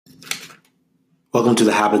Welcome to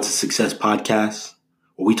the Habits of Success podcast,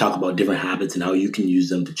 where we talk about different habits and how you can use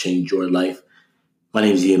them to change your life. My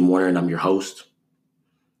name is Ian Warner, and I'm your host.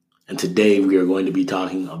 And today we are going to be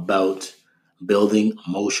talking about building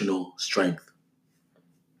emotional strength.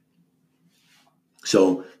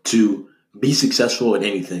 So to be successful at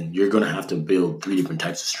anything, you're going to have to build three different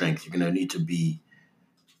types of strength. You're going to need to be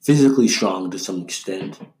physically strong to some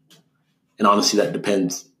extent. And honestly, that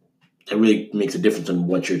depends. It really makes a difference on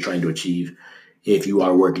what you're trying to achieve. If you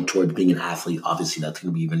are working towards being an athlete, obviously that's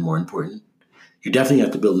going to be even more important. You definitely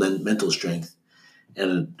have to build mental strength.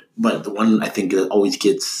 But the one I think that always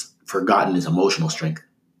gets forgotten is emotional strength.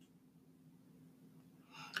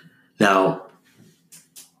 Now,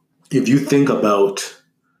 if you think about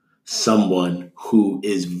someone who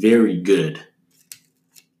is very good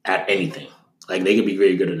at anything, like they could be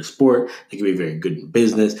very good at a sport, they could be very good in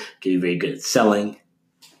business, they could be very good at selling,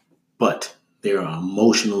 but they are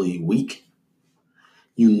emotionally weak,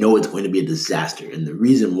 you know it's going to be a disaster. And the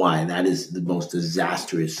reason why that is the most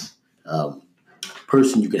disastrous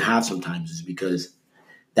person you can have sometimes is because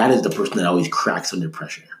that is the person that always cracks under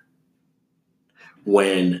pressure.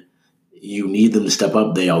 When you need them to step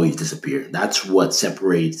up, they always disappear. That's what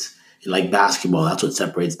separates, like basketball, that's what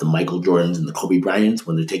separates the Michael Jordans and the Kobe Bryants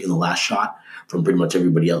when they're taking the last shot from pretty much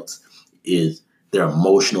everybody else, is their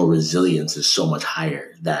emotional resilience is so much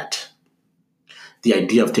higher that the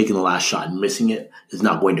idea of taking the last shot and missing it is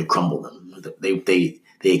not going to crumble them. They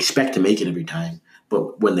expect to make it every time,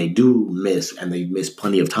 but when they do miss, and they miss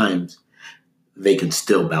plenty of times, they can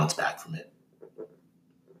still bounce back from it.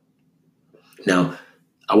 Now,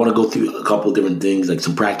 I want to go through a couple of different things, like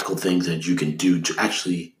some practical things that you can do to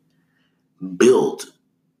actually build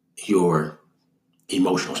your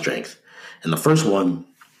emotional strength. And the first one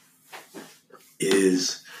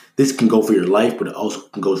is, this can go for your life, but it also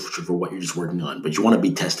can go for what you're just working on. But you want to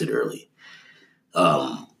be tested early.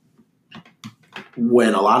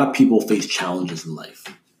 When a lot of people face challenges in life,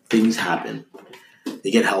 things happen.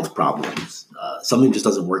 They get health problems. Something just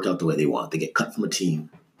doesn't work out the way they want. They get cut from a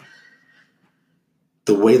team.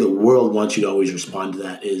 The way the world wants you to always respond to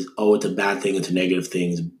that is, oh, it's a bad thing, it's a negative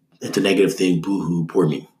thing, boo-hoo, poor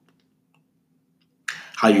me.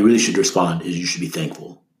 How you really should respond is you should be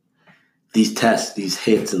thankful. These tests, these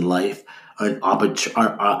hits in life are an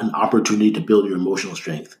opportunity to build your emotional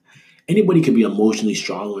strength. Anybody can be emotionally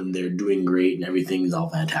strong when they're doing great and everything is all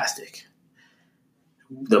fantastic.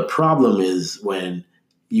 The problem is when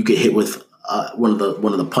you get hit with one of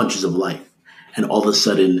the punches of life, and all of a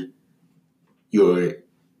sudden your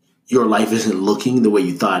life isn't looking the way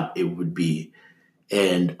you thought it would be,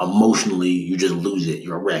 and emotionally you just lose it.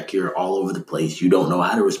 You're a wreck. You're all over the place. You don't know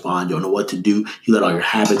how to respond. You don't know what to do. You let all your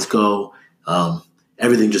habits go.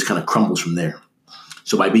 Everything just kind of crumbles from there.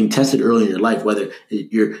 So by being tested early in your life, whether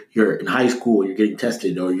you're in high school and you're getting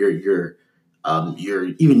tested, or you're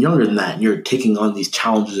even younger than that, and you're taking on these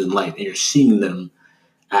challenges in life and you're seeing them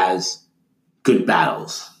as good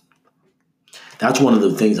battles. That's one of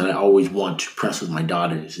the things that I always want to press with my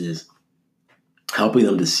daughters, is helping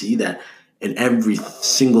them to see that in every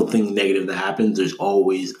single thing negative that happens, there's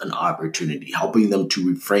always an opportunity, helping them to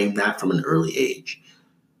reframe that from an early age.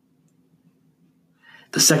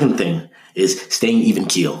 The second thing is staying even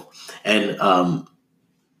keel. And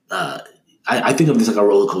I think of this like a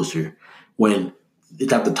roller coaster. When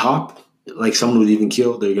it's at the top, like someone who's even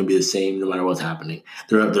keel, they're going to be the same no matter what's happening.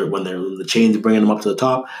 When the chains are bringing them up to the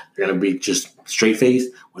top, they're going to be just straight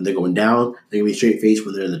faced. When they're going down, they're going to be straight faced.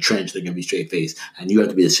 When they're in the trench, they're going to be straight faced. And you have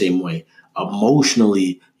to be the same way.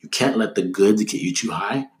 Emotionally, you can't let the goods get you too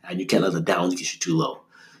high, and you can't let the downs get you too low.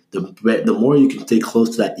 The more you can stay close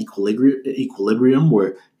to that equilibrium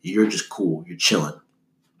where you're just cool, you're chilling,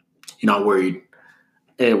 you're not worried.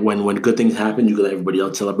 And when good things happen, you can let everybody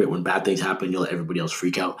else celebrate. When bad things happen, you let everybody else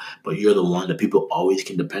freak out. But you're the one that people always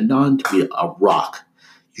can depend on to be a rock.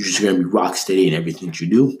 You're just going to be rock steady in everything that you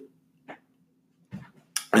do.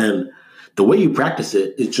 And the way you practice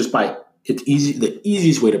it is it's easy. The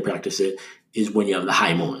easiest way to practice it is when you have the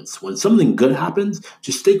high moments. When something good happens,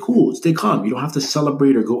 just stay cool, stay calm. You don't have to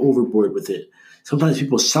celebrate or go overboard with it. Sometimes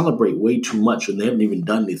people celebrate way too much when they haven't even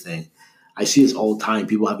done anything. I see this all the time.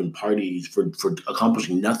 People having parties for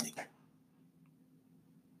accomplishing nothing.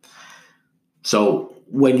 So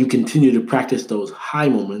when you continue to practice those high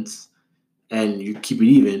moments and you keep it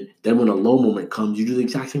even, then when a low moment comes, you do the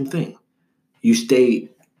exact same thing. You stay.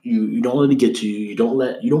 You don't let it get to you. You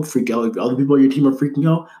don't freak out. If other people on your team are freaking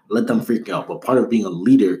out, let them freak out. But part of being a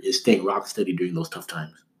leader is staying rock steady during those tough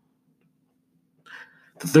times.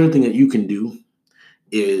 The third thing that you can do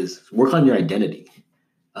is work on your identity.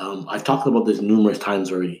 I've talked about this numerous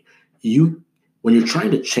times already. You when you're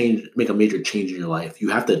trying to make a major change in your life, you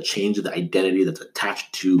have to change the identity that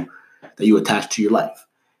you attach to your life.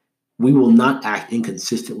 We will not act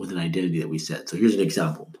inconsistent with an identity that we set. So here's an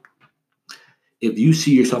example. If you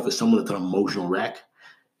see yourself as someone that's an emotional wreck,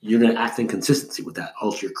 you're going to act in consistency with that.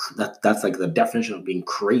 Also, that's like the definition of being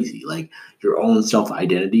crazy. Like your own self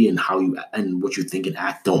identity and what you think and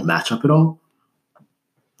act don't match up at all.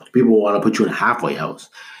 People want to put you in a halfway house.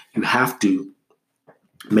 You have to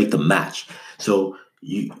make them match. So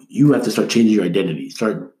you have to start changing your identity,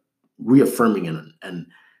 start reaffirming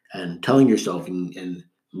and telling yourself and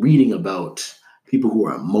reading about people who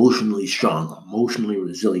are emotionally strong, emotionally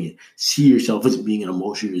resilient. See yourself as being an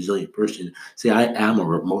emotionally resilient person. Say, I am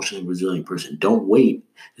an emotionally resilient person. Don't wait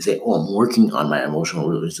to say, oh, I'm working on my emotional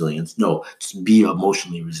resilience. No, just be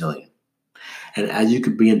emotionally resilient. And as you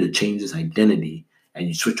could begin to change this identity and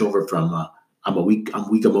you switch over from I'm weak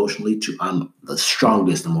emotionally to I'm the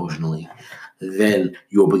strongest emotionally, then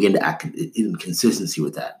you will begin to act in consistency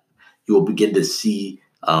with that. You will begin to see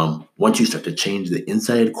once you start to change the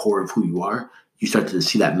inside core of who you are, you start to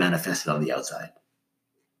see that manifested on the outside.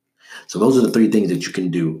 So those are the three things that you can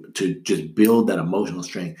do to just build that emotional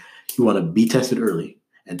strength. You want to be tested early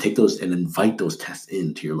and take those and invite those tests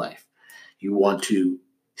into your life. You want to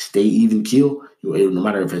stay even keel. No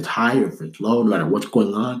matter if it's high or if it's low, no matter what's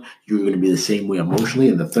going on, you're going to be the same way emotionally.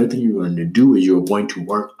 And the third thing you're going to do is you're going to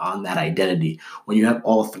work on that identity. When you have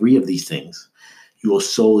all three of these things, you will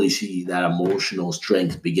slowly see that emotional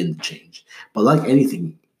strength begin to change. But like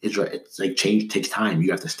anything, it's like change takes time. You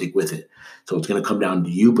have to stick with it. So it's going to come down to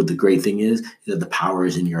you. But the great thing is that the power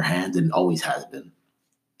is in your hands and it always has been.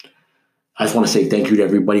 I just want to say thank you to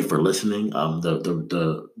everybody for listening.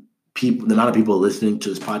 The amount of people listening to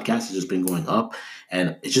this podcast has just been going up,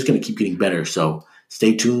 and it's just going to keep getting better. So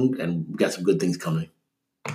stay tuned, and we got some good things coming.